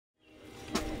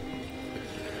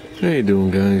How you doing,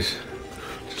 guys?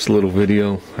 Just a little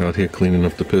video out here cleaning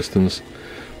up the pistons.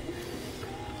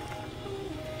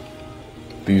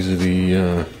 These are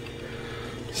the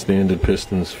standard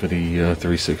pistons for the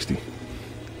 360.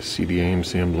 See the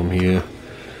AMC emblem here.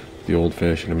 The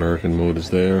old-fashioned American motors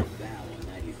there,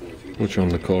 which on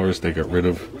the cars they got rid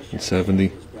of in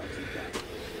 70.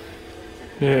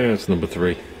 Yeah, it's number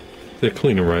 3. They're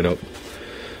cleaning right up.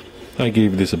 I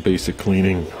gave this a basic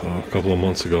cleaning a couple of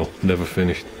months ago. Never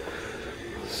finished.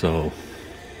 So,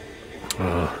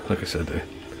 like I said, they're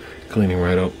cleaning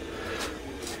right up.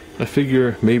 I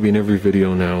figure maybe in every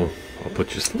video now I'll put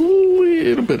just a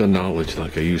little bit of knowledge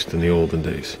like I used in the olden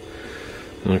days.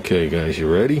 Okay, guys,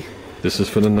 you ready? This is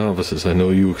for the novices. I know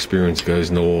you experienced guys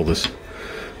know all this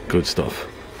good stuff.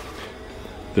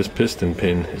 This piston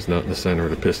pin is not in the center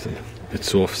of the piston.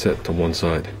 It's offset to one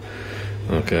side.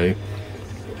 Okay?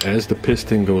 As the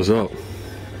piston goes up,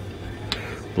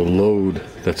 the load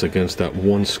that's against that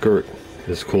one skirt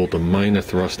is called the minor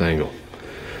thrust angle.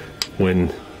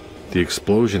 When the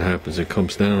explosion happens, it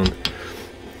comes down,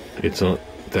 it's on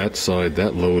that side,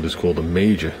 that load is called a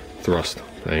major thrust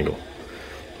angle.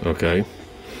 Okay?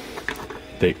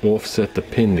 They offset the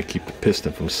pin to keep the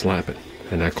piston from slapping,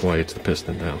 and that quiets the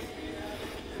piston down.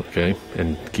 Okay?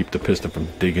 And keep the piston from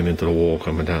digging into the wall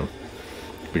coming down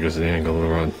because of the angle of the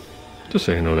rod. Just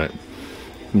so you know that.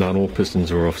 Not all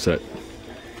pistons are offset.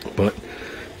 But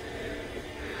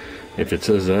if it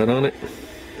says that on it,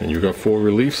 and you got 4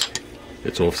 reliefs,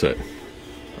 it's offset.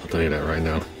 I'll tell you that right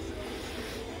now.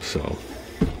 So,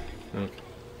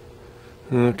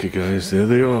 okay guys, there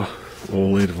they are.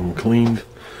 All 8 of them cleaned.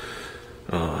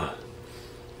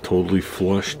 Totally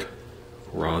flushed.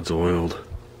 Rods oiled.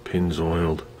 Pins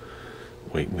oiled.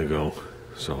 Waiting to go.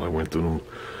 So I went through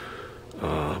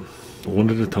them one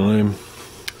at a time.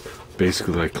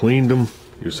 Basically, I cleaned them.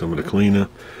 Used some of the cleaner.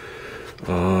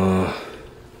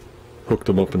 Hooked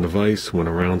them up in the vise. Went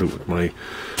around it with my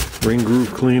ring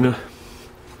groove cleaner.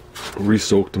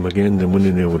 Re-soaked them again. Then went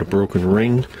in there with a broken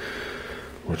ring,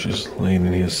 which is laying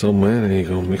in here somewhere. There you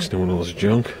go, mixed in with all this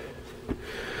junk.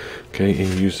 Okay,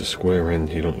 and you use the square end.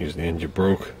 You don't use the end you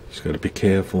broke. Just got to be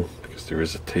careful because there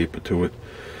is a taper to it.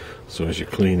 So as you're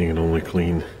cleaning, and only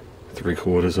clean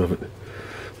 3/4 of it.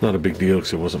 Not a big deal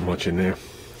because there wasn't much in there.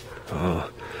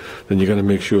 Then you got to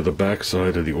make sure the back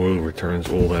side of the oil returns,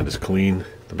 all that is clean.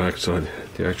 The back side,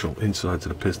 the actual insides of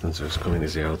the pistons are as clean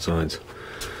as the outsides.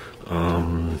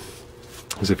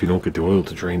 Because if you don't get the oil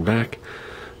to drain back,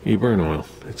 you burn oil.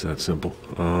 It's that simple.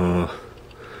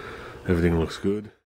 Everything looks good.